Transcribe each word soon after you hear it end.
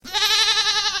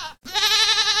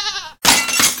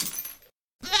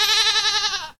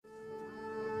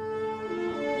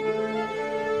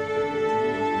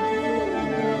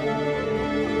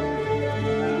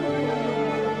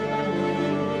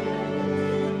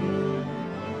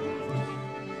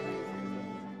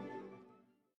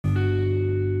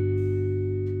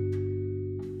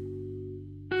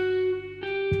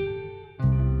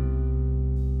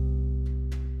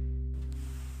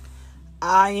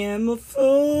I am a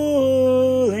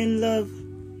fool in love,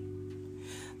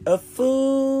 a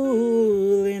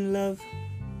fool in love.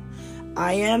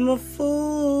 I am a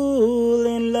fool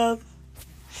in love,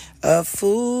 a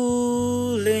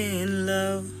fool in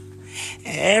love.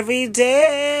 Every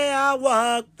day I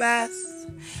walk past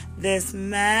this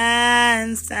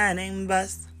man standing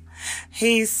bust.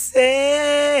 He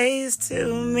says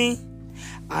to me,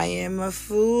 I am a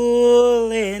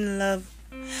fool in love.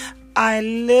 I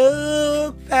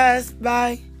look past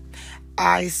by,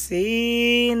 I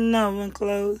see no one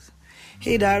close.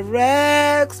 He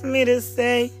directs me to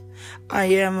say, I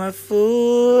am a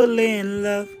fool in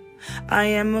love. I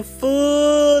am a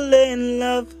fool in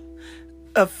love,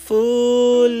 a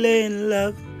fool in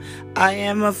love. I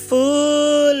am a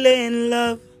fool in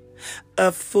love,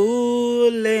 a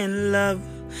fool in love.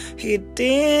 He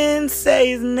didn't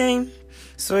say his name,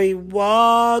 so he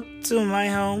walked to my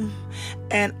home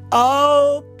and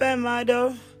opened my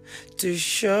door to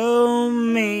show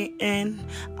me in.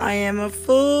 I am a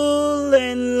fool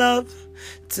in love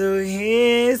to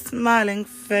his smiling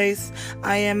face.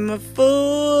 I am a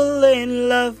fool in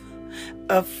love,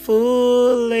 a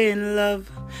fool in love.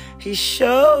 He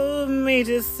showed me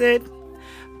to sit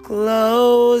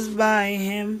close by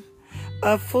him.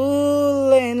 A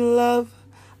fool in love,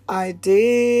 I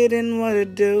didn't want to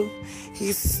do.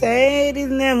 He said his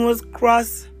name was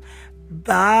crossed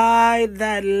by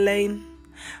that lane.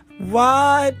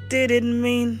 What did it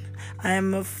mean? I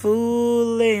am a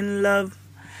fool in love.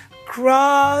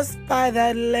 Crossed by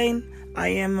that lane, I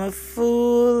am a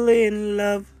fool in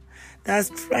love. That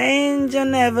stranger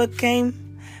never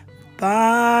came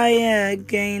by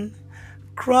again.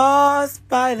 Crossed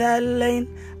by that lane,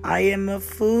 I am a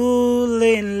fool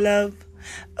in love.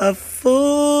 A fool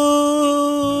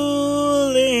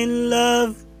in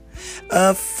love,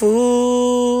 a fool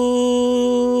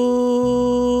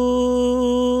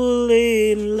in